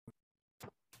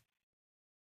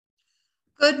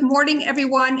Good morning,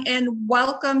 everyone, and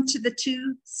welcome to the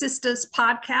Two Sisters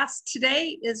podcast.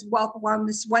 Today is Welcome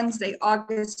Wellness Wednesday,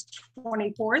 August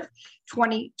 24th,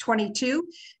 2022.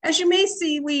 As you may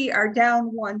see, we are down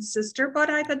one sister, but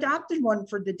I've adopted one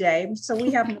for the day. So we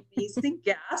have an amazing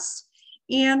guest,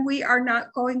 and we are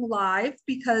not going live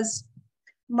because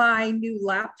my new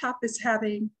laptop is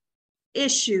having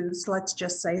issues, let's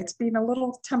just say. It's being a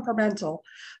little temperamental.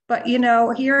 But,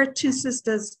 here at Two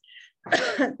Sisters,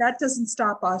 that doesn't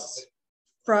stop us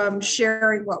from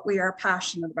sharing what we are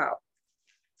passionate about.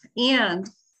 And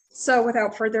so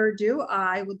without further ado,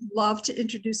 I would love to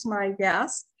introduce my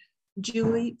guest,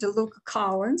 Julie DeLuca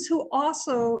Collins, who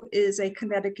also is a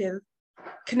Connecticut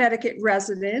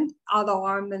resident, although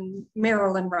I'm in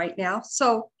Maryland right now.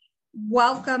 So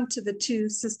welcome to the Two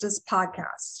Sisters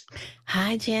podcast.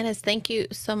 Hi, Janice. Thank you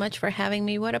so much for having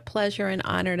me. What a pleasure and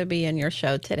honor to be on your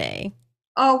show today.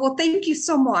 Oh, well, thank you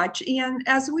so much. And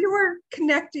as we were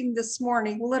connecting this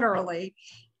morning, literally,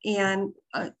 and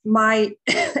my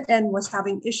end was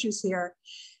having issues here,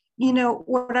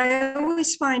 what I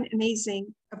always find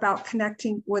amazing about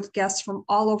connecting with guests from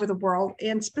all over the world,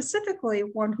 and specifically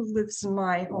one who lives in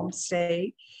my home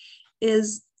state,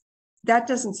 is that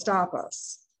doesn't stop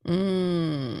us.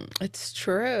 It's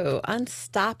true.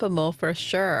 Unstoppable for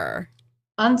sure.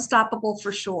 Unstoppable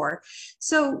for sure.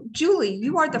 So, Julie,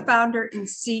 you are the founder and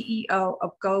CEO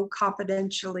of Go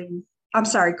Confidently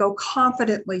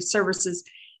Services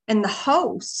and the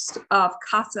host of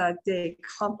Casa de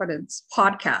Confidence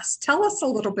podcast. Tell us a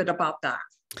little bit about that.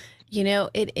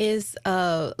 It is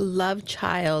a love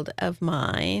child of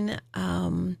mine.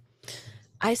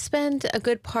 I spent a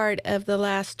good part of the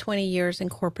last 20 years in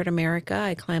corporate America.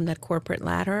 I climbed that corporate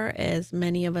ladder, as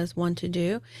many of us want to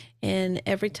do. And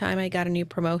every time I got a new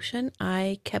promotion,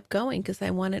 I kept going because I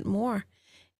wanted more.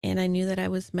 And I knew that I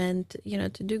was meant,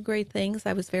 to do great things.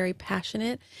 I was very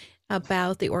passionate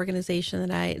about the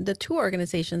two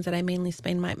organizations that I mainly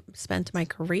spent my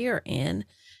career in.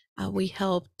 We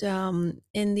helped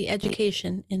in the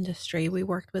education industry. We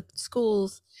worked with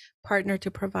schools, partnered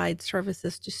to provide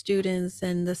services to students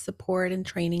and the support and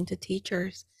training to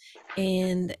teachers.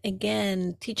 And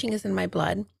again, teaching is in my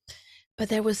blood, but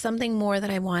there was something more that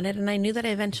I wanted, and I knew that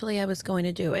eventually I was going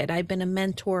to do it. I've been a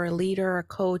mentor, a leader, a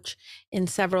coach in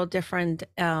several different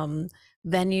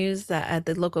venues at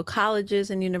the local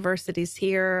colleges and universities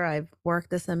here. I've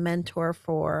worked as a mentor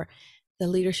for the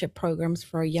leadership programs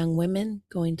for young women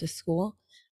going to school.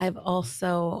 I've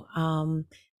also,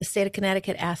 the state of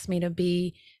Connecticut asked me to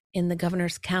be in the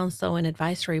Governor's Council and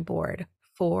Advisory Board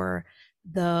for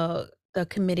the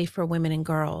Committee for Women and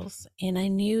Girls. And I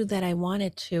knew that I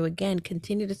wanted to, again,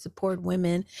 continue to support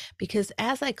women because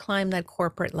as I climbed that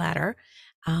corporate ladder,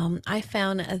 I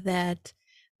found that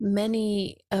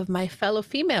many of my fellow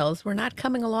females were not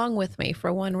coming along with me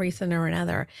for one reason or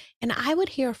another. And I would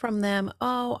hear from them,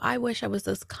 oh, I wish I was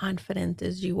as confident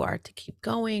as you are to keep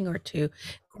going or to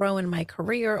grow in my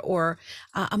career. Or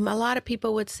a lot of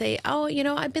people would say, oh,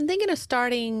 I've been thinking of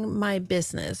starting my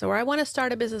business, or I want to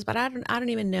start a business, but I don't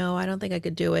even know. I don't think I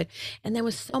could do it. And there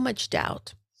was so much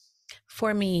doubt.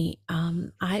 For me,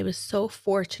 I was so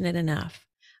fortunate enough.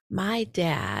 My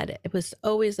dad was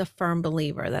always a firm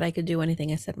believer that I could do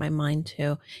anything I set my mind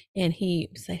to. And he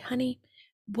would say, honey,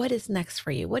 what is next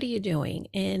for you? What are you doing?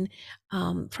 And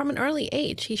from an early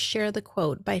age, he shared the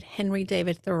quote by Henry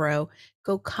David Thoreau,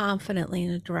 go confidently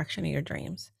in the direction of your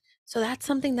dreams. So that's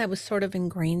something that was sort of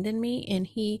ingrained in me. And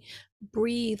he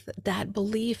breathed that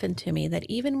belief into me that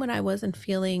even when I wasn't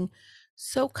feeling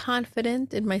so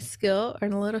confident in my skill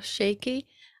and a little shaky,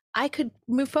 I could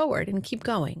move forward and keep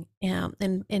going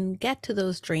and get to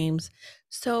those dreams.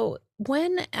 So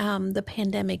when the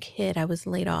pandemic hit, I was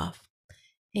laid off.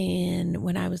 And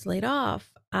when I was laid off,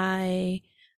 I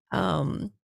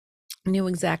um, knew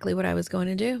exactly what I was going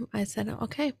to do. I said,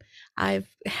 okay, I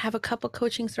have a couple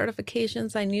coaching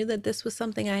certifications. I knew that this was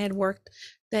something I had worked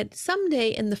that someday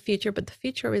in the future, but the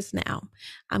future is now.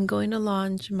 I'm going to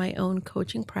launch my own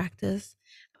coaching practice.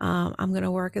 I'm going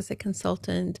to work as a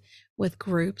consultant with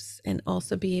groups and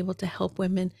also be able to help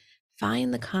women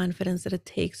find the confidence that it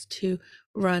takes to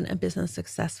run a business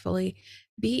successfully,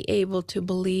 be able to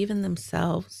believe in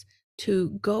themselves,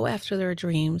 to go after their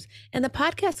dreams. And the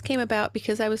podcast came about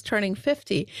because I was turning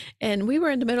 50 and we were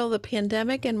in the middle of the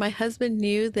pandemic, and my husband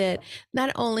knew that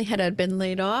not only had I been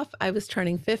laid off, I was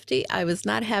turning 50, I was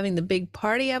not having the big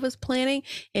party I was planning,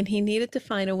 and he needed to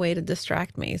find a way to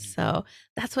distract me. So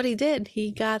that's what he did. He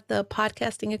got the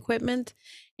podcasting equipment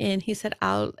and he said,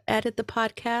 I'll edit the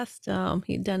podcast.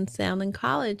 He'd done sound in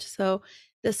college. So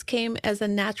this came as a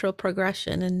natural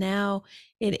progression. And now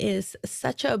it is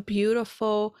such a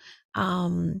beautiful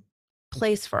um,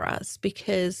 place for us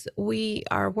because we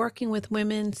are working with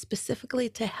women specifically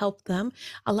to help them.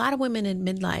 A lot of women in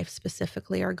midlife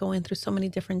specifically are going through so many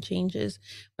different changes,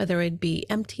 whether it be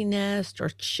empty nest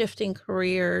or shifting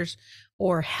careers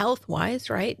or health wise,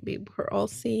 right? We're all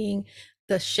seeing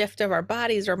the shift of our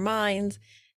bodies or minds.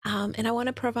 And I want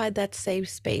to provide that safe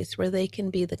space where they can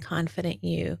be the confident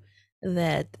you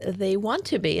that they want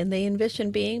to be and they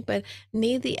envision being, but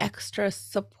need the extra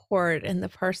support and the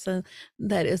person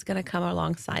that is going to come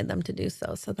alongside them to do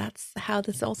so. So that's how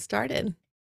this all started.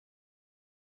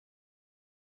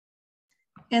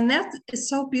 And that is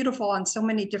so beautiful on so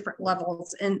many different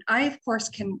levels. And I, of course,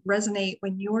 can resonate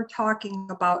when you were talking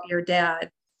about your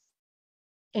dad.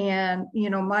 And,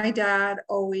 my dad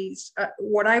always,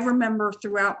 what I remember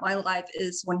throughout my life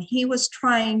is when he was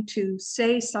trying to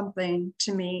say something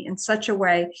to me in such a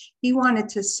way, he wanted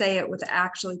to say it with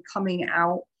actually coming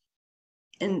out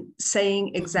and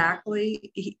saying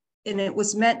exactly. And it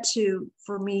was meant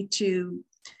for me to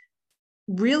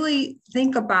really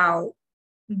think about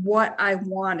what I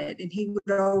wanted. And he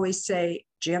would always say,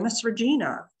 Janice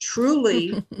Regina,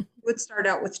 truly, would start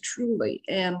out with truly,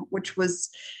 and which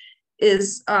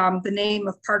is the name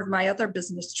of part of my other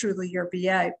business, Truly Your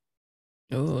VA.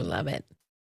 Oh, love it.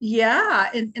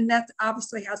 Yeah. And that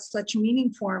obviously has such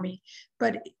meaning for me.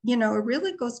 But, it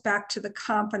really goes back to the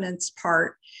confidence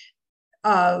part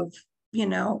of,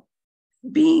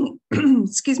 being,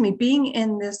 being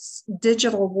in this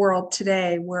digital world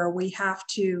today where we have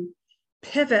to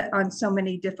pivot on so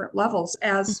many different levels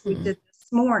as we did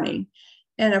this morning.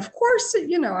 And of course,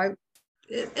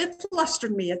 it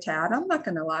flustered me a tad, I'm not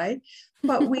going to lie,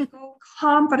 but we go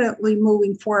confidently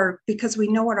moving forward because we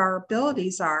know what our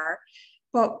abilities are.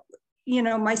 But,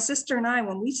 my sister and I,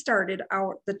 when we started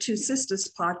the Two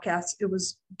Sisters podcast, it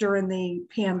was during the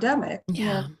pandemic.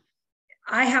 Yeah.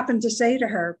 I happened to say to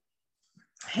her,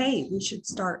 hey, we should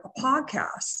start a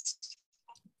podcast.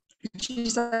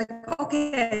 She's like,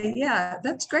 okay, yeah,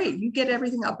 that's great. You get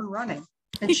everything up and running.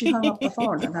 And she hung up the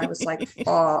phone and I was like,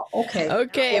 okay.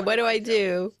 Okay, what do I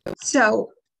do?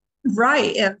 So,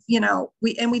 right. And,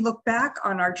 we look back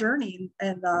on our journey,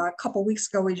 and a couple of weeks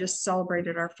ago, we just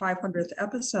celebrated our 500th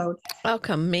episode. Oh,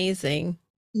 amazing.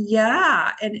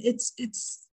 Yeah. And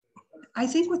I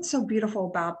think what's so beautiful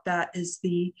about that is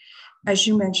as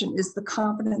you mentioned, is the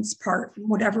confidence part in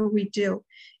whatever we do.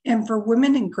 And for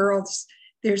women and girls,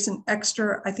 there's an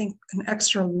extra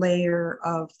layer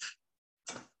of,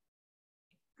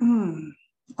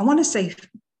 I want to say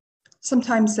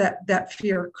sometimes that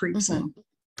fear creeps in.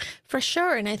 For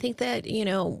sure. And I think that,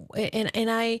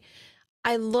 and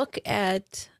I look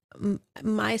at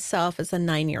myself as a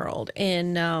 9-year-old,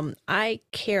 and I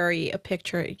carry a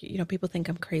picture. People think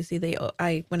I'm crazy.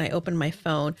 When I open my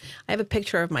phone, I have a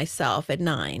picture of myself at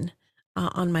 9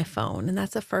 on my phone, and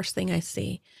that's the first thing I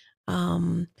see.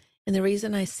 And the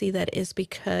reason I see that is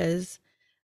because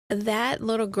that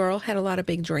little girl had a lot of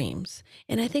big dreams.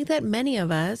 And I think that many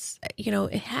of us,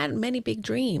 had many big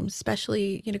dreams,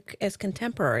 especially, as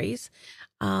contemporaries,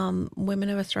 women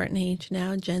of a certain age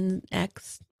now, Gen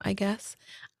X, I guess.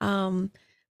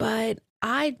 But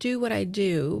I do what I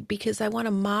do because I want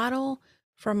to model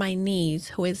for my niece,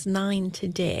 who is 9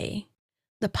 today,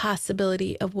 the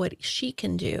possibility of what she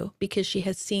can do because she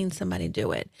has seen somebody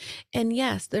do it. And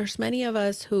yes, there's many of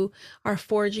us who are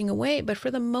forging away, but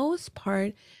for the most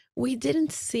part, we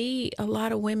didn't see a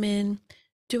lot of women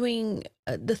doing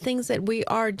the things that we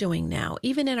are doing now,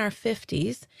 even in our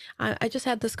 50s. I just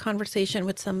had this conversation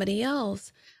with somebody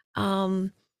else.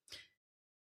 My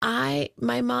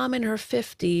mom in her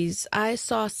 50s, I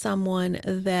saw someone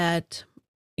that,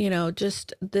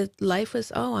 just the life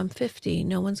was, oh, I'm 50.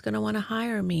 No one's going to want to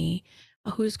hire me.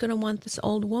 Who's going to want this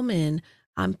old woman?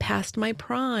 I'm past my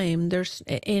prime.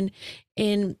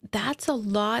 And that's a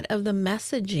lot of the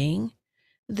messaging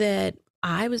that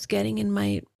I was getting in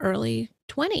my early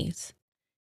 20s.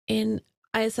 And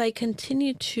as I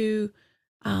continued to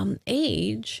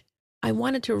age, I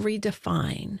wanted to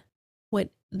redefine what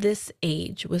this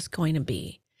age was going to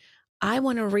be. I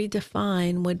want to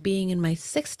redefine what being in my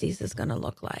 60s is going to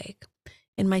look like,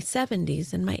 in my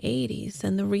 70s and my 80s.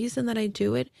 And the reason that I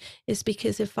do it is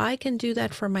because if I can do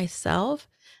that for myself,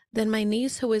 then my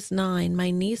niece who is 9, my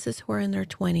nieces who are in their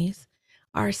 20s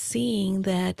are seeing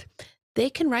that they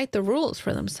can write the rules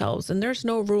for themselves. And there's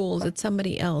no rules that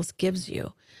somebody else gives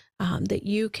you, that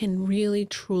you can really,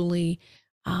 truly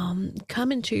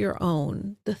come into your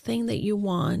own, the thing that you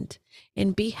want,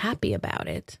 and be happy about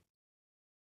it.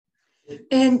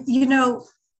 And,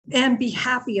 and be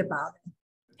happy about it.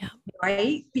 Yeah.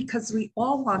 Right? Because we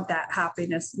all want that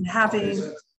happiness and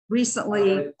having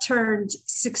recently turned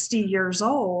 60 years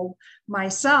old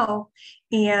myself.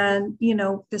 And, you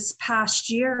know, this past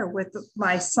year with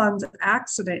my son's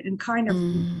accident and kind of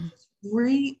Mm.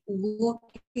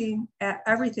 re-looking at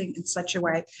everything in such a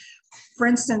way. For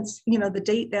instance, you know, the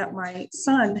date that my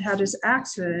son had his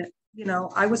accident, you know,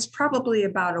 I was probably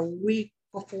about a week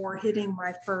before hitting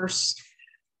my first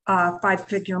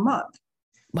 5-figure month,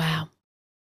 Wow.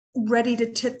 ready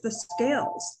to tip the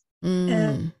scales. And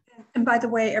Mm. and by the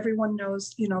way, everyone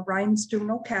knows, you know, Ryan's doing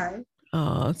okay.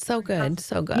 Oh, so good.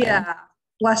 So good. Yeah,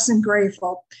 blessed and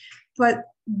grateful. But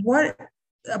what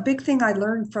a big thing I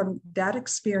learned from that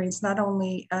experience, not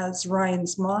only as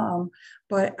Ryan's mom,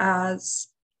 but as,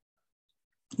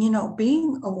 you know,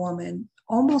 being a woman,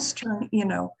 almost turning, you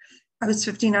know, I was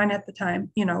 59 at the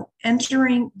time, you know,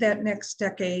 entering that next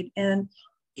decade. And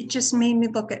it just made me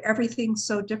look at everything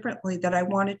so differently that I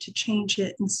wanted to change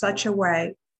it in such a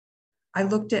way. I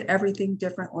looked at everything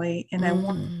differently and I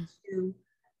wanted Mm. to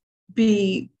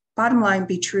be, bottom line,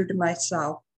 be true to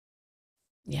myself.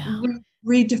 Yeah.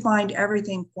 Redefined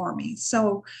everything for me.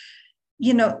 So,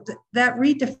 you know, that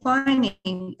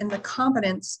redefining and the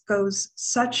confidence goes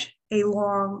such a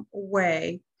long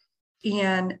way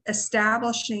in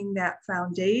establishing that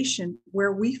foundation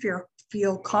where we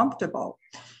feel comfortable.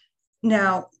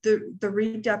 Now, the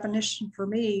redefinition for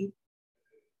me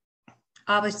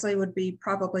obviously would be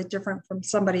probably different from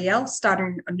somebody else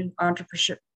starting a new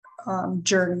entrepreneurship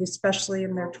journey, especially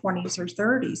in their 20s or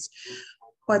 30s.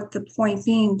 But the point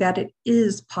being that it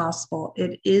is possible,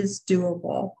 it is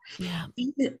doable. Yeah.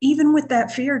 Even with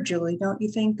that fear, Julie, don't you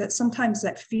think that sometimes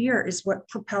that fear is what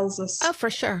propels Oh, us? for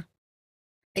sure.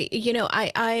 You know,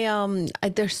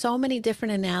 there's so many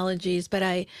different analogies, but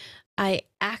I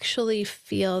actually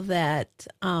feel that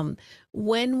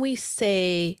when we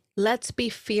say, let's be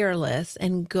fearless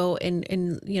and go and,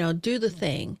 you know, do the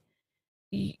thing,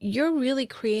 you're really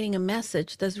creating a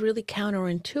message that's really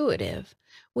counterintuitive.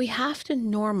 We have to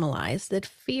normalize that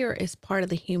fear is part of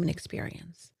the human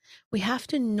experience. We have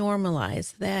to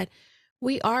normalize that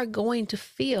we are going to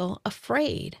feel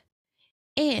afraid.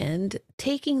 And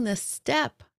taking the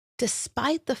step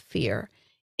despite the fear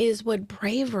is what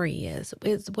bravery is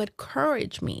what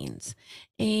courage means.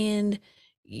 And,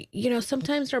 you know,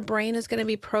 sometimes our brain is going to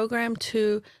be programmed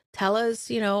to tell us,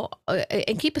 you know,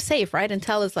 and keep us safe, right? And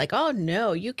tell us, like, oh,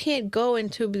 no, you can't go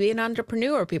into being an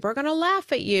entrepreneur. People are going to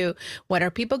laugh at you. What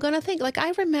are people going to think? Like,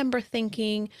 I remember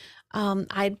thinking,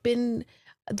 I'd been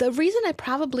the reason I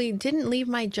probably didn't leave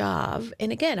my job,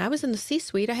 and again, I was in the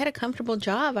C-suite, I had a comfortable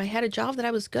job, I had a job that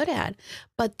I was good at,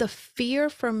 but the fear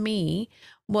for me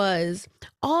was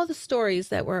all the stories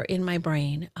that were in my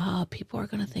brain. Oh, people are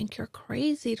going to think you're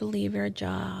crazy to leave your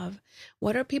job.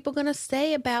 What are people going to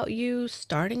say about you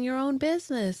starting your own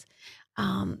business?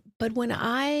 But when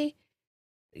I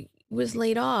was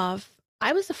laid off,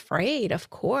 I was afraid,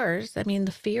 of course. I mean,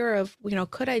 the fear of, you know,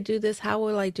 could I do this? How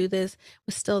will I do this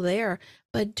was still there.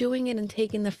 But doing it and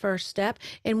taking the first step.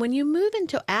 And when you move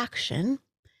into action,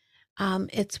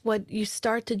 it's what you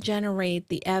start to generate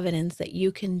the evidence that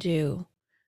you can do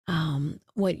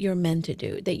what you're meant to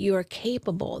do, that you are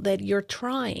capable, that you're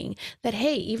trying, that,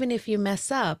 hey, even if you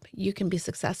mess up, you can be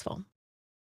successful.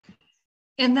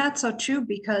 And that's so true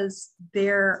because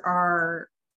there are,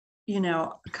 you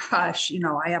know, gosh, you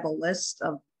know, I have a list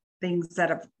of things that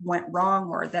have went wrong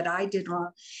or that I did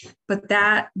wrong. But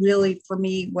that really for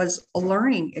me was a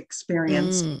learning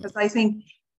experience Mm, because I think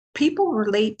people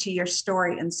relate to your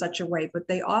story in such a way, but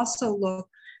they also look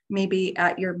maybe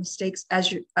at your mistakes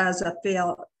as a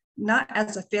fail, not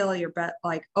as a failure, but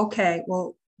like, okay,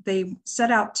 well, they set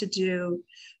out to do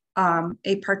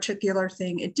a particular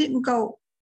thing. It didn't go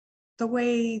the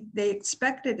way they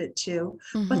expected it to,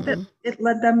 but that hmm. it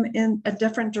led them in a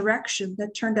different direction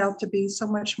that turned out to be so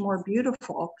much more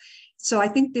beautiful. So I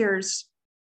think there's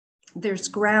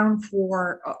ground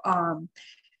for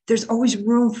there's always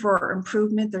room for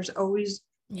improvement. There's always,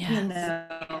 you Yes.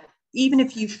 know, even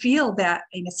if you feel that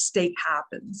a mistake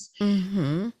happens,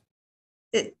 Hmm.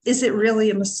 is it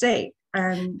really a mistake?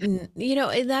 And You know,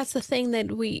 and that's the thing that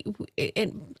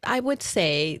I would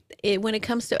say when it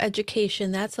comes to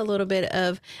education, that's a little bit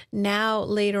of now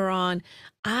later on.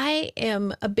 I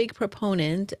am a big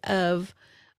proponent of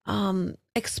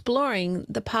exploring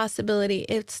the possibility.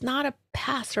 It's not a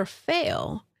pass or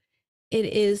fail, it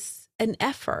is an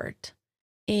effort.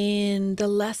 And the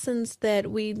lessons that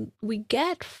we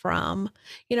get from,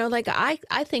 you know, like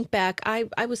I think back,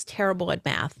 I was terrible at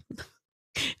math.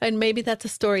 And maybe that's a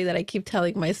story that I keep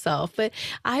telling myself. But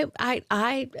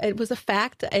it was a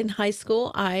fact in high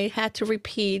school. I had to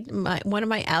repeat one of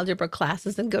my algebra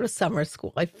classes and go to summer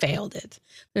school. I failed it.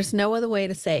 There's no other way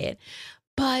to say it.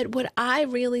 But what I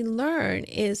really learned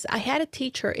is I had a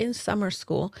teacher in summer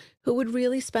school who would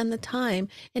really spend the time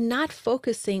and not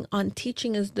focusing on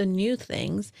teaching us the new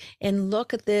things and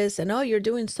look at this and, oh, you're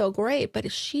doing so great.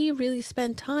 But she really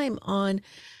spent time on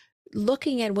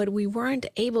looking at what we weren't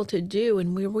able to do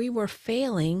and where we were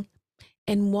failing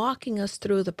and walking us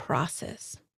through the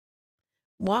process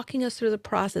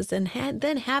and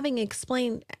then having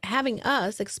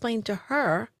us explain to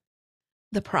her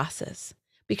the process.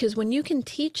 Because when you can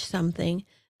teach something,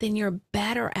 then you're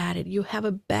better at it. You have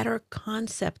a better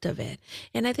concept of it.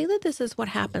 And I think that this is what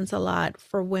happens a lot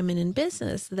for women in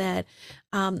business, that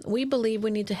we believe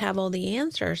we need to have all the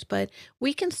answers, but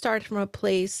we can start from a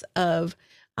place of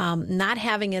not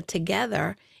having it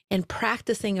together and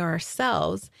practicing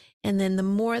ourselves. And then the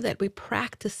more that we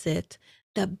practice it,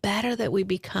 the better that we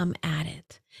become at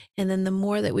it. And then the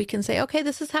more that we can say, okay,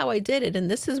 this is how I did it,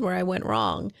 and this is where I went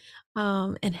wrong,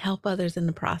 and help others in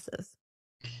the process.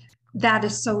 That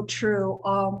is so true.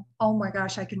 Oh my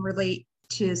gosh, I can relate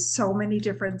to so many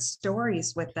different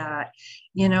stories with that.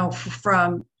 You know,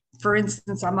 for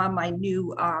instance, I'm on my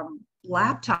new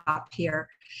laptop here,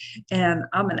 and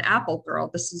I'm an Apple girl.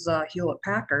 This is a Hewlett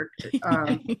Packard.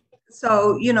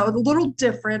 So, you know, a little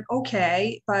different,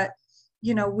 okay, but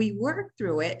you know, we work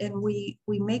through it and we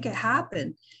make it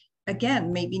happen.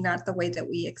 Again, maybe not the way that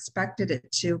we expected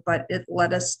it to, but it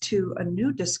led us to a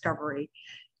new discovery.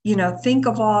 You know, think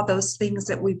of all those things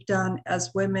that we've done as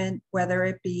women, whether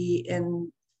it be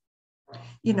in,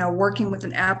 you know, working with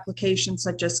an application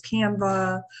such as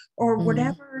Canva or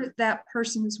whatever that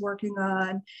person is working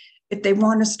on. If they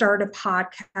want to start a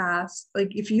podcast,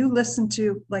 like if you listen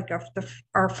to like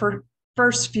our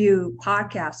first few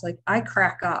podcasts, like I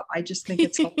crack up. I just think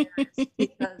it's hilarious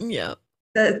because Yeah.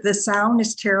 the sound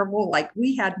is terrible. Like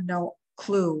we had no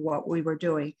clue what we were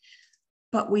doing,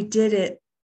 but we did it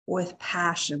with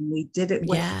passion. We did it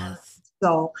with heart. Yes.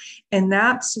 So, and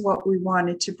that's what we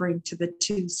wanted to bring to the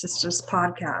Two Sisters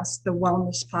podcast, the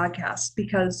wellness podcast,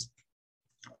 because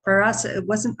for us, it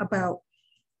wasn't about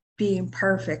being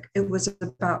perfect. It was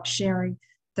about sharing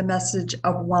the message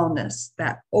of wellness,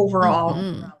 that overall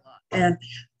umbrella. And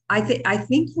I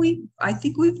think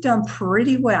we've done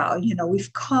pretty well. You know,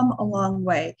 we've come a long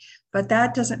way, but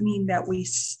that doesn't mean that we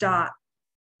stop.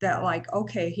 That like,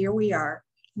 okay, here we are.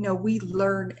 You know, we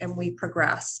learn and we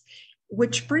progress,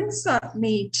 which brings up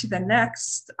me to the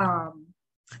next.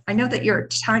 I know that you're a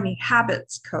Tiny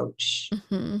Habits coach.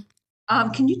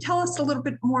 Can you tell us a little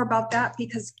bit more about that?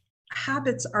 Because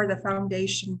habits are the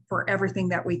foundation for everything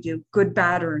that we do, good,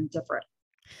 bad, or indifferent.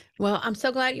 Well, I'm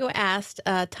so glad you asked.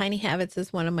 Tiny Habits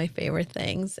is one of my favorite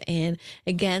things. And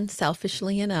again,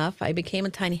 selfishly enough, I became a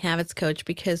Tiny Habits coach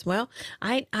because, well,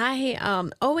 I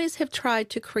always have tried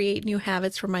to create new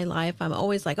habits for my life. I'm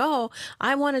always like, oh,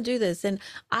 I want to do this. And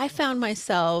I found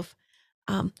myself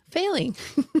failing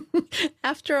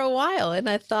after a while. And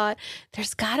I thought,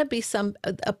 there's got to be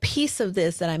a piece of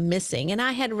this that I'm missing. And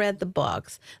I had read the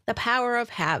books, The Power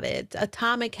of Habit,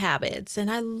 Atomic Habits, and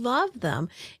I love them.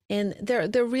 And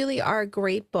there really are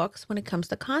great books when it comes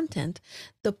to content.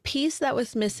 The piece that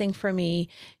was missing for me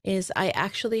is I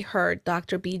actually heard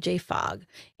Dr. BJ Fogg,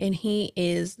 and he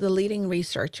is the leading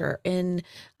researcher in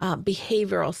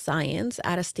behavioral science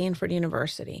out of Stanford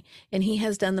University. And he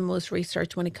has done the most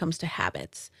research when it comes to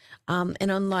habits. And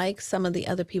unlike some of the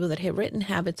other people that have written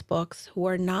habits books who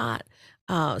are not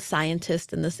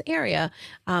scientists in this area,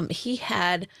 he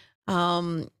had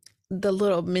the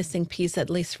little missing piece, at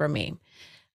least for me.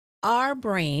 Our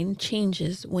brain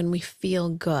changes when we feel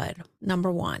good,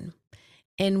 number one.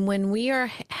 And when we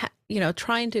are,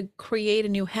 trying to create a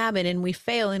new habit and we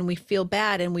fail and we feel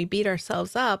bad and we beat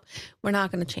ourselves up, we're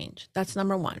not going to change. That's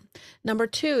number one. Number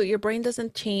two, your brain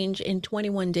doesn't change in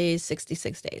 21 days,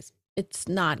 66 days. It's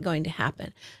not going to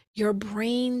happen. Your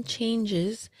brain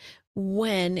changes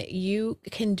when you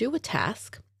can do a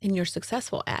task and you're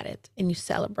successful at it and you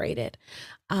celebrate it.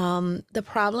 The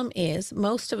problem is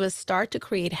most of us start to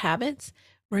create habits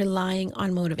relying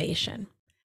on motivation.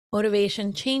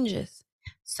 Motivation changes.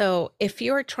 So if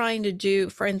you're trying to do,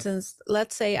 for instance,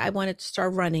 let's say I wanted to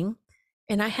start running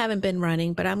and I haven't been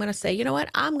running, but I'm going to say, you know what,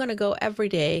 I'm going to go every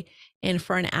day and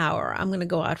for an hour, I'm going to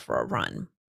go out for a run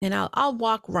and I'll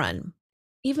walk, run.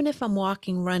 Even if I'm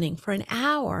walking, running for an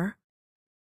hour,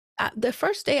 the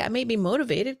first day I may be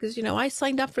motivated because, I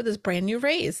signed up for this brand new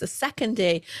race. The second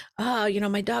day,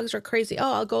 my dogs are crazy.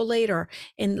 Oh, I'll go later.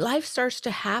 And life starts to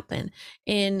happen.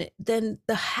 And then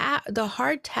the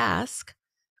hard task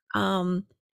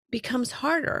becomes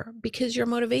harder because your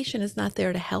motivation is not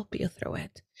there to help you through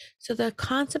it. So the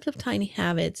concept of tiny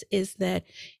habits is that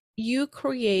you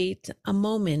create a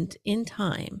moment in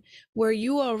time where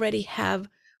you already have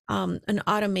an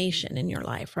automation in your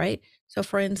life, right? So,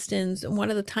 for instance, one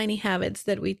of the tiny habits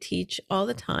that we teach all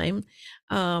the time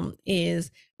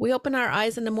is we open our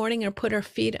eyes in the morning and put our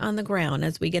feet on the ground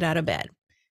as we get out of bed.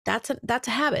 That's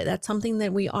a habit. That's something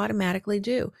that we automatically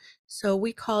do. So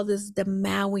we call this the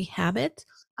Maui habit.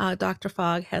 Dr.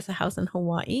 Fogg has a house in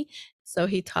Hawaii, so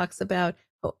he talks about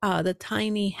the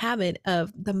tiny habit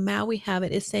of the Maui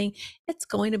habit is saying it's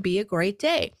going to be a great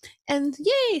day, and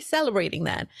yay, celebrating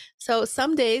that. So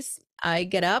some days I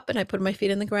get up and I put my feet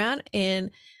in the ground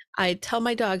and I tell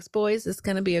my dogs, boys, it's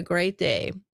going to be a great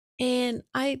day. And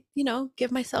I,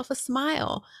 give myself a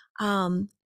smile.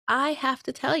 I have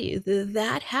to tell you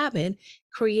that habit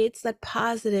creates that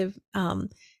positive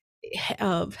headspace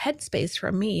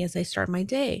for me as I start my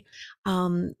day.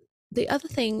 Um, the other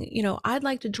thing, I'd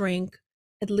like to drink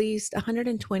at least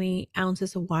 120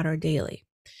 ounces of water daily.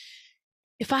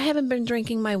 If I haven't been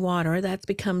drinking my water, that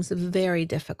becomes very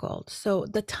difficult. So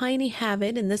the tiny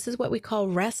habit, and this is what we call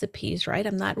recipes, right?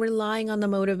 I'm not relying on the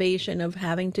motivation of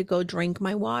having to go drink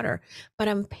my water, but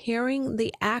I'm pairing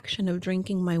the action of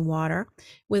drinking my water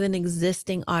with an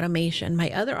existing automation.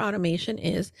 My other automation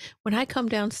is when I come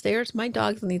downstairs, my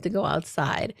dogs need to go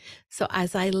outside. So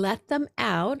as I let them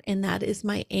out, and that is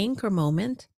my anchor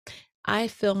moment, I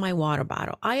fill my water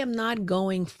bottle. I am not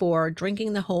going for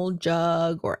drinking the whole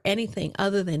jug or anything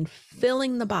other than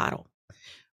filling the bottle.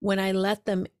 When I let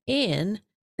them in,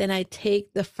 then I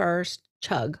take the first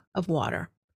chug of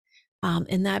water.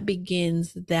 And that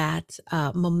begins that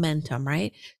momentum,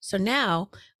 right? So now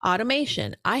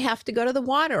automation, I have to go to the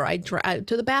water.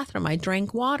 To the bathroom. I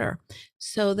drank water.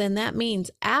 So then that means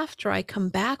after I come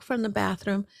back from the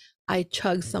bathroom, I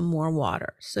chug some more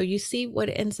water. So you see what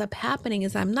ends up happening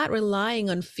is I'm not relying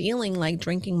on feeling like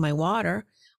drinking my water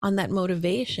on that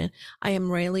motivation. I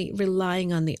am really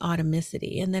relying on the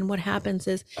automicity. And then what happens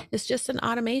is it's just an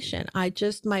automation.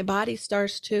 My body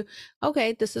starts to,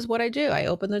 okay, this is what I do. I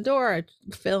open the door, I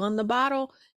fill in the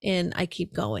bottle, and I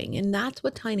keep going. And that's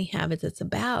what Tiny Habits is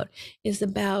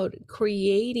about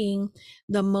creating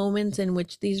the moments in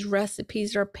which these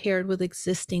recipes are paired with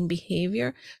existing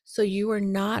behavior. So you are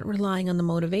not relying on the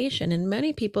motivation. And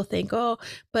many people think, oh,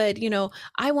 but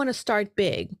I want to start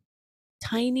big.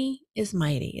 Tiny is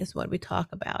mighty is what we talk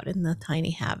about in the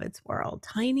tiny habits world.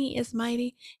 Tiny is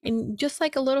mighty. And just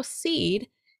like a little seed,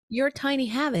 your tiny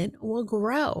habit will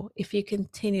grow if you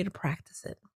continue to practice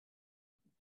it.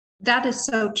 That is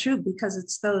so true, because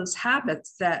it's those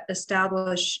habits that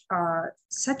establish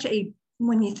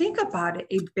when you think about it,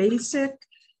 a basic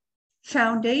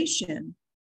foundation.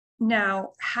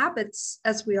 Now, habits,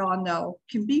 as we all know,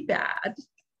 can be bad.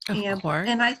 Of course.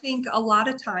 And I think a lot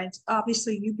of times,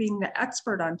 obviously, you being the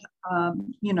expert on,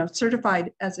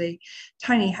 certified as a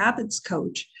tiny habits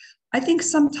coach, I think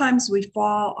sometimes we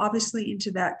fall obviously into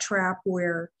that trap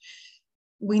where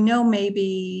we know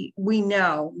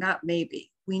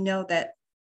that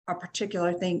a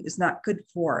particular thing is not good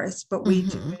for us, but we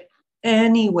do it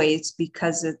anyways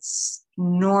because it's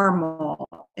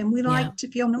normal and we like to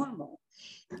feel normal.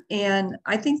 And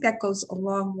I think that goes a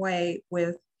long way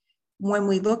with when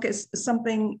we look at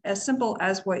something as simple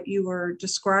as what you were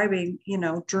describing,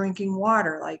 drinking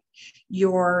water, like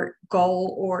your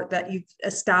goal or that you've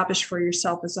established for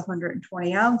yourself is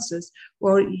 120 ounces.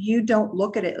 Well, you don't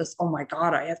look at it as, oh my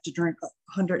God, I have to drink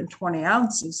 120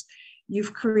 ounces.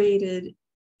 You've created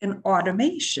an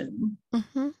automation.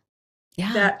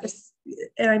 Yeah. That is,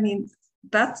 and I mean,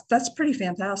 that's pretty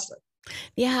fantastic.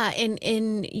 Yeah.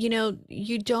 And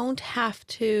you don't have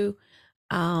to,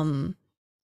 like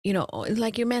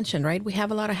you mentioned, right? We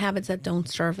have a lot of habits that don't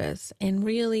serve us. And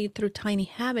really, through tiny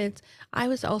habits, I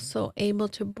was also able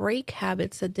to break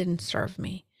habits that didn't serve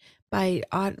me by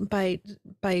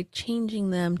changing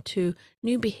them to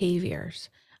new behaviors.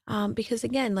 Because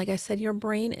again, like I said, your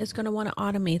brain is going to want to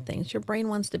automate things. Your brain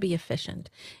wants to be efficient.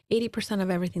 80% of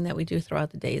everything that we do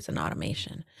throughout the day is an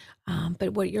automation.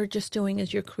 But what you're just doing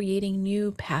is you're creating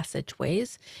new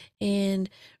passageways. And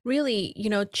really,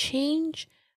 change,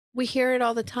 we hear it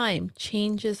all the time.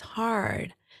 Change is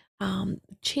hard.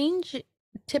 Change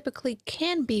typically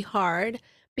can be hard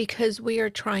because we are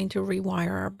trying to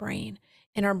rewire our brain,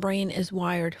 and our brain is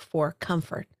wired for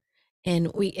comfort.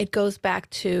 And it goes back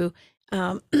to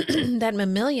that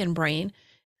mammalian brain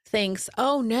thinks,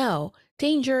 oh no,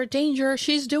 danger, danger,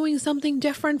 she's doing something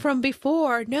different from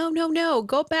before. No, no, no,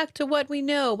 go back to what we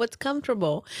know, what's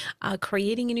comfortable.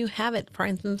 Creating a new habit, for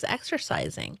instance,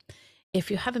 exercising. If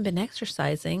you haven't been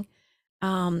exercising,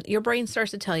 your brain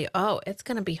starts to tell you, oh, it's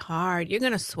going to be hard. You're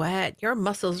going to sweat. Your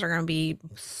muscles are going to be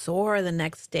sore the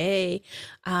next day.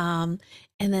 Um,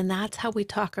 and then that's how we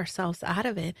talk ourselves out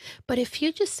of it. But if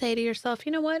you just say to yourself,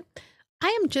 you know what?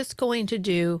 I am just going to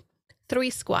do 3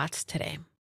 squats today,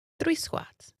 3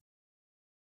 squats.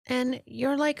 And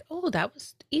you're like, oh, that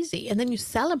was easy. And then you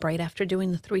celebrate after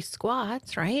doing the 3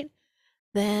 squats, right?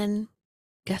 Then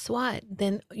guess what?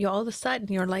 Then you all of a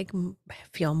sudden you're like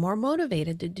feel more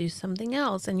motivated to do something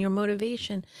else, and your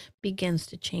motivation begins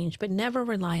to change. But never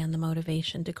rely on the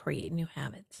motivation to create new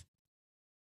habits.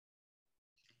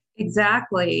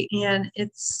 Exactly. And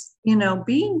it's,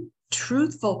 being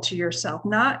truthful to yourself,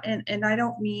 not, and I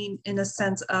don't mean in a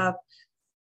sense of,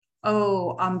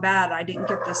 oh, I'm bad, I didn't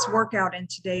get this workout in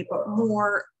today, but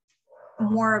more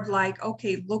of like,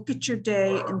 okay, look at your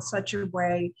day in such a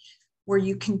way where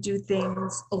you can do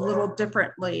things a little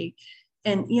differently.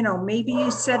 And, maybe you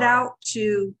set out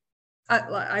to,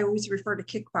 I always refer to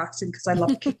kickboxing because I love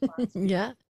kickboxing,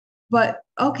 Yeah. but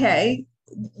okay,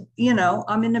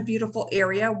 I'm in a beautiful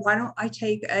area. Why don't I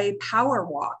take a power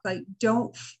walk? Like,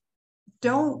 don't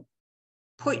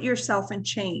put yourself in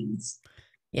chains.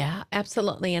 Yeah,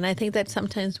 absolutely. And I think that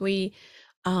sometimes we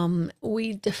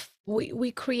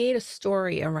create a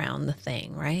story around the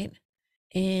thing, right?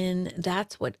 And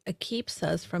that's what keeps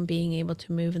us from being able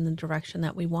to move in the direction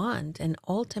that we want. And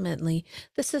ultimately,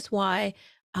 this is why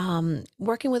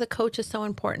working with a coach is so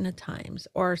important at times,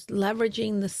 or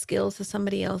leveraging the skills of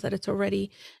somebody else that it's already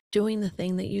doing the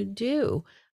thing that you do,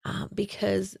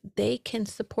 because they can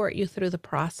support you through the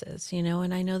process,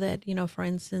 And I know that, for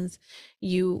instance,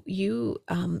 in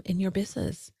your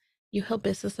business, you help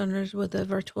business owners with a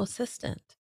virtual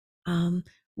assistant. Um,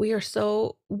 we are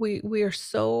so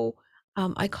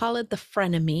I call it the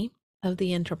frenemy of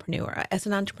the entrepreneur. As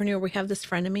an entrepreneur, we have this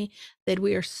frenemy that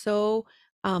we are so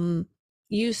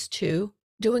used to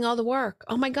doing all the work.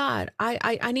 Oh my God,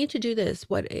 I need to do this.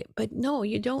 But no,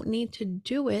 you don't need to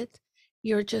do it.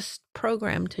 You're just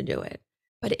programmed to do it.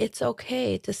 But it's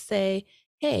okay to say,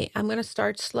 hey, I'm going to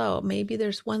start slow. Maybe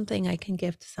there's one thing I can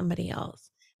give to somebody else.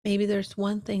 Maybe there's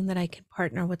one thing that I can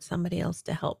partner with somebody else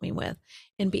to help me with,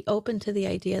 and be open to the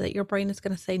idea that your brain is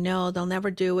going to say, no, they'll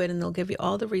never do it. And they'll give you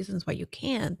all the reasons why you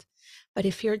can't. But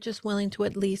if you're just willing to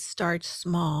at least start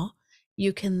small,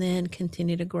 you can then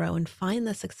continue to grow and find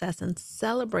the success and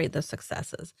celebrate the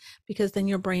successes, because then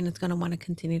your brain is going to want to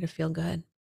continue to feel good.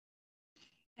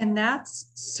 And that's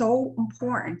so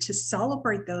important, to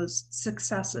celebrate those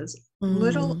successes,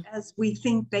 little Mm, as we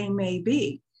think they may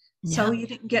be. So yeah. you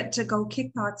didn't get to go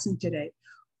kickboxing today.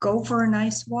 Go for a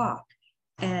nice walk.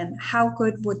 And how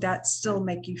good would that still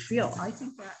make you feel? I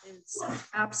think that is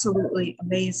absolutely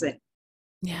amazing.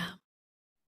 Yeah.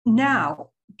 Now,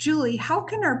 Julie, how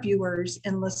can our viewers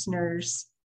and listeners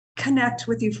connect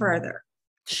with you further?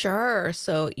 Sure.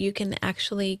 So you can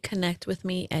actually connect with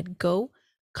me at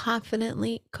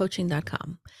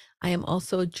goconfidentlycoaching.com. I am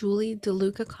also Julie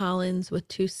DeLuca Collins with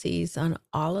 2 C's on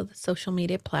all of the social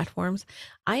media platforms.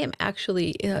 I am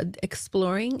actually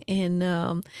exploring in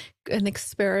an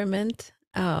experiment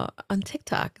on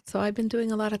TikTok. So I've been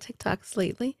doing a lot of TikToks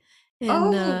lately.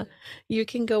 And Oh, you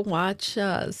can go watch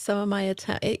some of my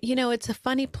attempts. It's a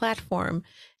funny platform.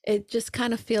 It just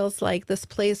kind of feels like this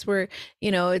place where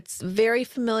it's very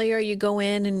familiar. You go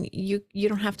in and you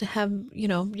don't have to have,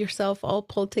 yourself all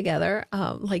pulled together,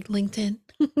 like LinkedIn.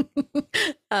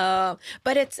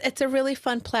 But it's a really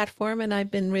fun platform, and I've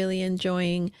been really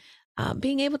enjoying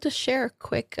being able to share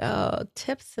quick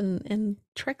tips and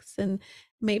tricks, and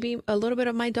maybe a little bit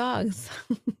of my dogs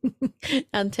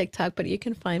on TikTok. But you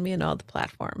can find me in all the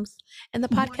platforms. And the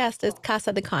podcast is wonderful.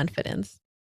 Casa de Confidence.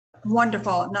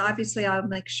 Wonderful. And obviously, I'll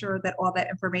make sure that all that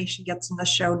information gets in the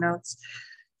show notes.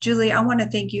 Julie, I want to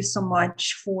thank you so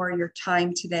much for your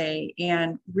time today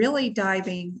and really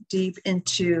diving deep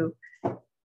into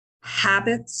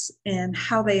habits and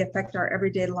how they affect our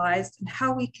everyday lives and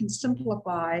how we can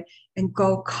simplify and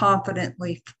go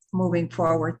confidently moving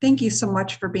forward. Thank you so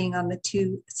much for being on the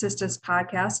Two Sisters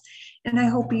podcast. And I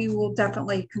hope you will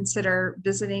definitely consider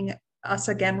visiting us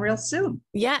again real soon.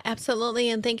 Yeah,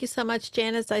 absolutely. And thank you so much,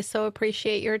 Janice. I so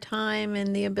appreciate your time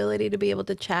and the ability to be able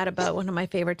to chat about one of my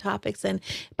favorite topics. And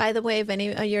by the way, if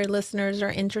any of your listeners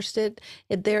are interested,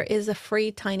 there is a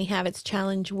free Tiny Habits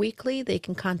Challenge weekly. They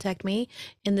can contact me.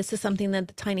 And this is something that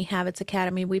the Tiny Habits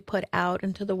Academy, we put out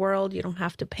into the world. You don't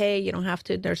have to pay, you don't have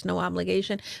to, there's no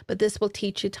obligation, but this will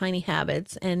teach you tiny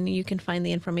habits. And you can find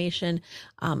the information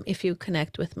if you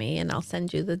connect with me, and I'll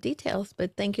send you the details.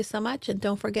 But thank you so much. And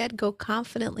don't forget, go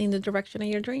confidently in the direction of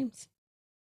your dreams.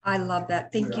 I love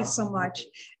that. Thank you so much.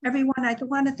 Everyone, I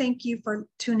want to thank you for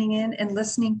tuning in and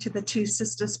listening to the Two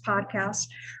Sisters podcast.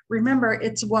 Remember,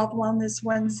 it's Wealth Wellness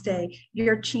Wednesday,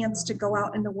 your chance to go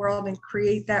out in the world and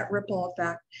create that ripple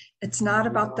effect. It's not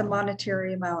about the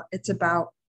monetary amount. It's about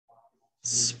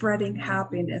spreading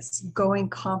happiness, going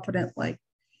confidently.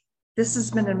 This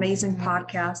has been an amazing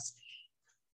podcast.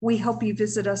 We hope you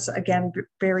visit us again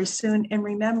very soon. And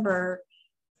remember,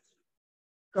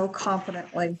 go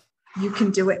confidently. You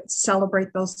can do it.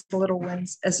 Celebrate those little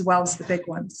wins as well as the big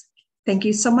ones. Thank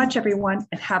you so much, everyone,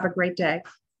 and have a great day.